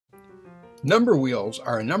Number wheels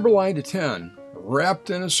are a number line to 10 wrapped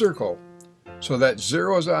in a circle so that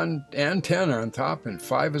 0 is on and 10 are on top and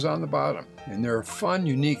 5 is on the bottom. And they're a fun,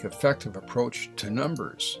 unique, effective approach to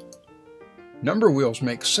numbers. Number wheels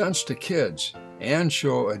make sense to kids and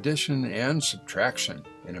show addition and subtraction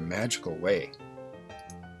in a magical way.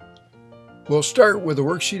 We'll start with a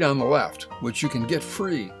worksheet on the left, which you can get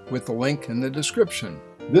free with the link in the description.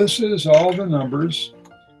 This is all the numbers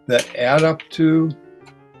that add up to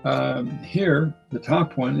here. The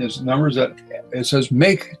top one is numbers that it says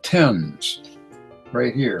make tens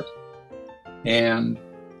right here. And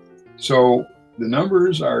so the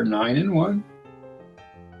numbers are 9 and 1,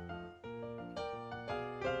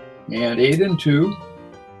 and 8 and 2,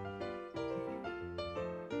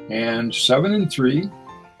 and 7 and 3,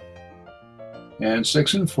 and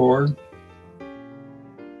 6 and 4,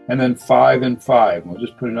 and then 5 and 5. We'll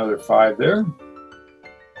just put another 5 there.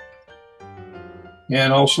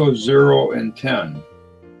 And also 0 and 10.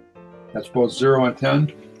 That's both 0 and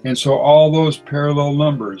 10. And so all those parallel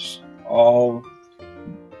numbers all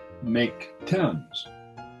make tens.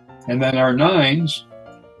 And then our 9s,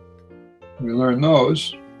 we learn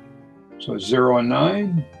those. So 0 and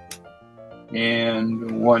 9,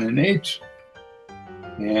 and 1 and 8,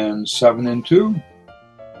 and 7 and 2,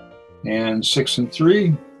 and 6 and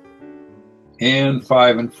 3, and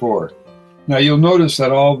 5 and 4. Now you'll notice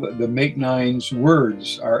that all the make nines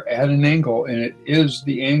words are at an angle, and it is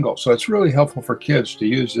the angle. So it's really helpful for kids to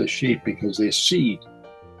use this sheet because they see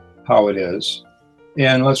how it is.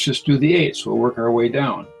 And let's just do the 8s. We'll work our way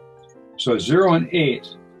down. So 0 and 8.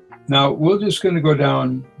 Now we're just going to go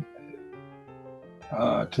down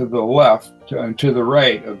to the left, to the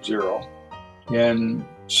right of 0. And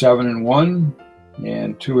 7 and 1,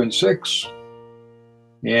 and 2 and 6,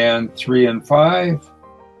 and 3 and 5.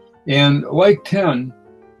 And like 10,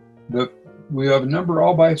 we have a number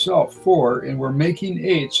all by itself, 4, and we're making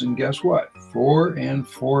 8s, and guess what? 4 and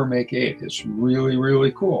 4 make 8. It's really,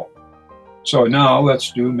 really cool. So now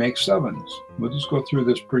let's do make 7s. We'll just go through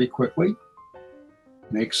this pretty quickly.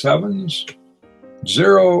 Make 7s.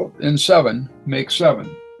 0 and 7 make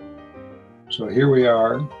 7. So here we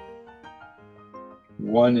are.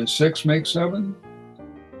 1 and 6 make 7.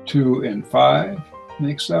 2 and 5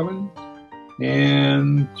 make 7.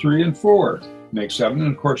 And 3 and 4 make 7.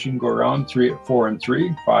 And of course you can go around 4 and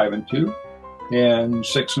 3, 5 and 2, and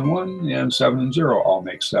 6 and 1, and 7 and 0 all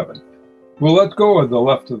make 7. We'll let go of the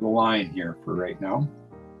left of the line here for right now.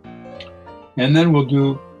 And then we'll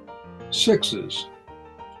do 6s.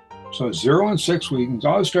 So 0 and 6, we can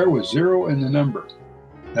always start with 0 and the number.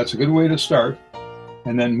 That's a good way to start.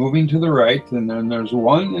 And then moving to the right, and then there's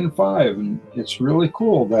 1 and 5. And it's really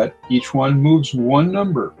cool that each one moves one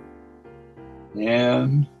number.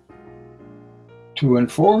 And 2 and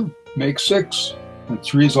 4 make 6. And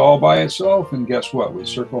 3 is all by itself. And guess what? We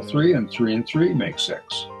circle 3, and 3 and 3 make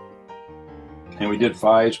 6. And we did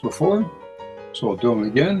 5s before. So we'll do them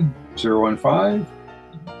again. 0 and 5.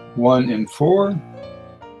 1 and 4.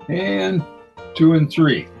 And 2 and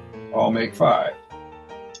 3 all make 5.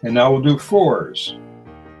 And now we'll do 4s.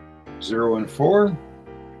 0 and 4,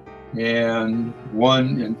 and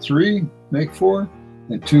 1 and 3 make 4,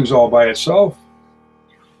 and 2 is all by itself,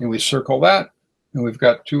 and we circle that, and we've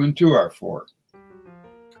got 2 and 2 are 4.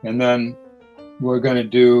 And then we're going to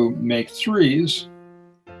do make 3s,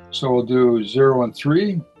 so we'll do 0 and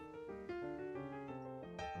 3,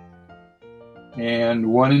 and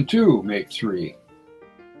 1 and 2 make 3.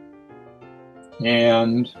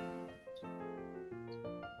 And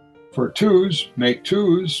for 2s, make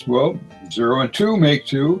 2s, well, 0 and 2 make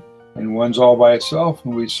 2, and 1's all by itself,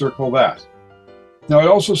 and we circle that. Now it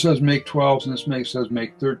also says make 12s, and this says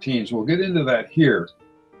make 13s. We'll get into that here,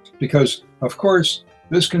 because of course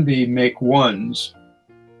this can be make 1s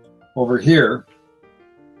over here.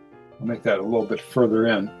 I'll make that a little bit further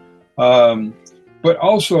in. But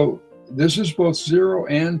also, this is both 0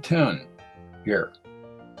 and 10 here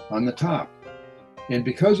on the top. And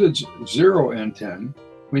because it's 0 and 10,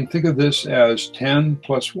 we can think of this as 10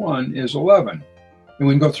 plus 1 is 11. And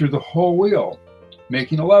we can go through the whole wheel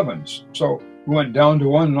making 11s. So we went down to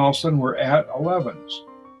 1, and all of a sudden we're at 11s.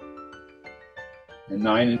 And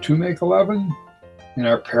 9 and 2 make 11. And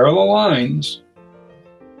our parallel lines,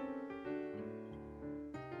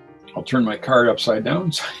 I'll turn my card upside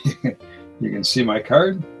down so you can see my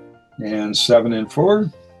card. And 7 and 4.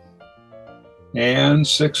 And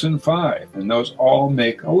 6 and 5. And those all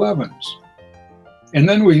make 11s. And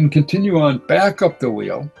then we can continue on back up the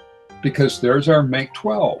wheel, because there's our make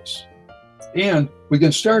 12s. And we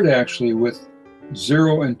can start actually with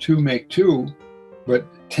 0 and 2 make 2, but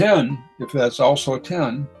 10, if that's also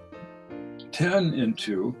 10, 10 and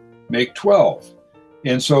 2 make 12.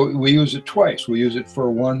 And so we use it twice. We use it for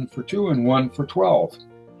 1 for 2 and 1 for 12.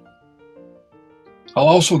 I'll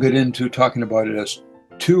also get into talking about it as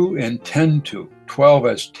 2 and 10-2. 12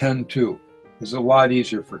 as 10-2. It's a lot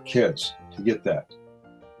easier for kids to get that.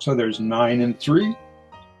 So there's 9 and 3,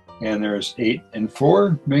 and there's 8 and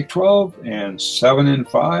 4 make 12, and 7 and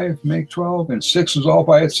 5 make 12, and 6 is all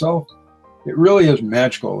by itself. It really is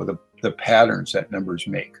magical with the patterns that numbers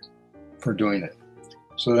make for doing it.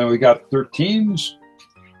 So then we got 13s,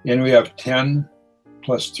 and we have 10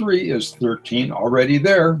 plus 3 is 13 already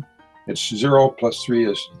there. It's 0 plus 3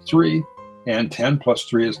 is 3, and 10 plus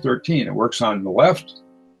 3 is 13. It works on the left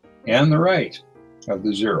and the right of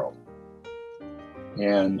the 0.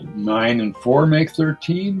 And 9 and 4 make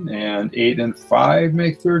 13, and 8 and 5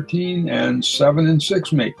 make 13, and 7 and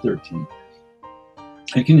 6 make 13.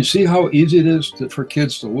 And can you see how easy it is for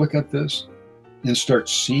kids to look at this and start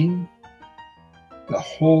seeing the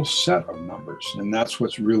whole set of numbers? And that's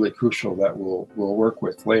what's really crucial that we'll work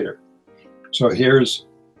with later. So here's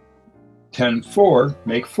 10-4,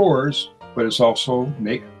 make 4s, but it's also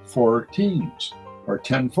make 14s, or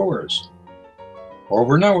 10 4s.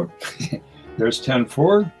 Over and out. There's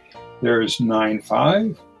 10-4, there's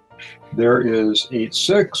 9-5, there is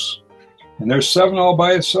 8-6, and there's 7 all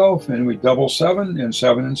by itself, and we double 7, and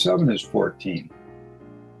 7 and 7 is 14.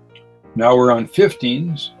 Now we're on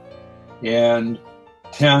 15s, and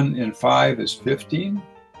 10 and 5 is 15,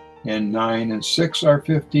 and 9 and 6 are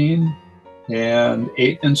 15, and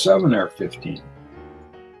 8 and 7 are 15.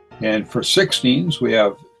 And for 16s, we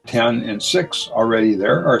have 10 and 6 already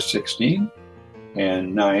there are 16,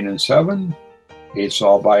 and 9 and 7, 8's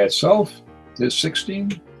all by itself is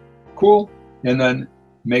 16. Cool. And then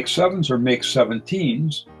make 7s or make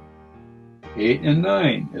 17s, 8 and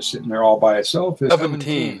 9 is sitting there all by itself is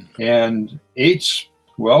 17. And 8's,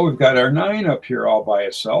 well, we've got our 9 up here all by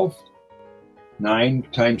itself. 9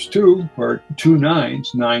 times 2, or 2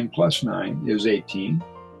 9s, 9 plus 9 is 18.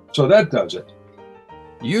 So that does it.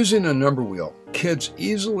 Using a number wheel, kids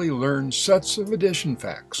easily learn sets of addition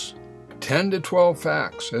facts, 10 to 12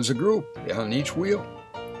 facts as a group on each wheel.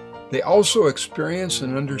 They also experience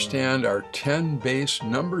and understand our 10-base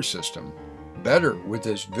number system better with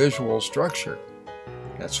this visual structure.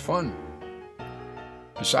 That's fun.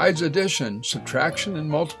 Besides addition, subtraction and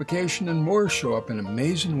multiplication and more show up in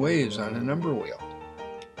amazing ways on a number wheel.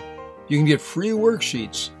 You can get free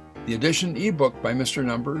worksheets, the addition ebook by Mr.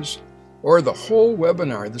 Numbers, or the whole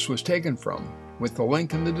webinar this was taken from with the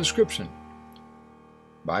link in the description.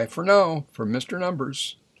 Bye for now from Mr.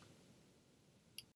 Numbers.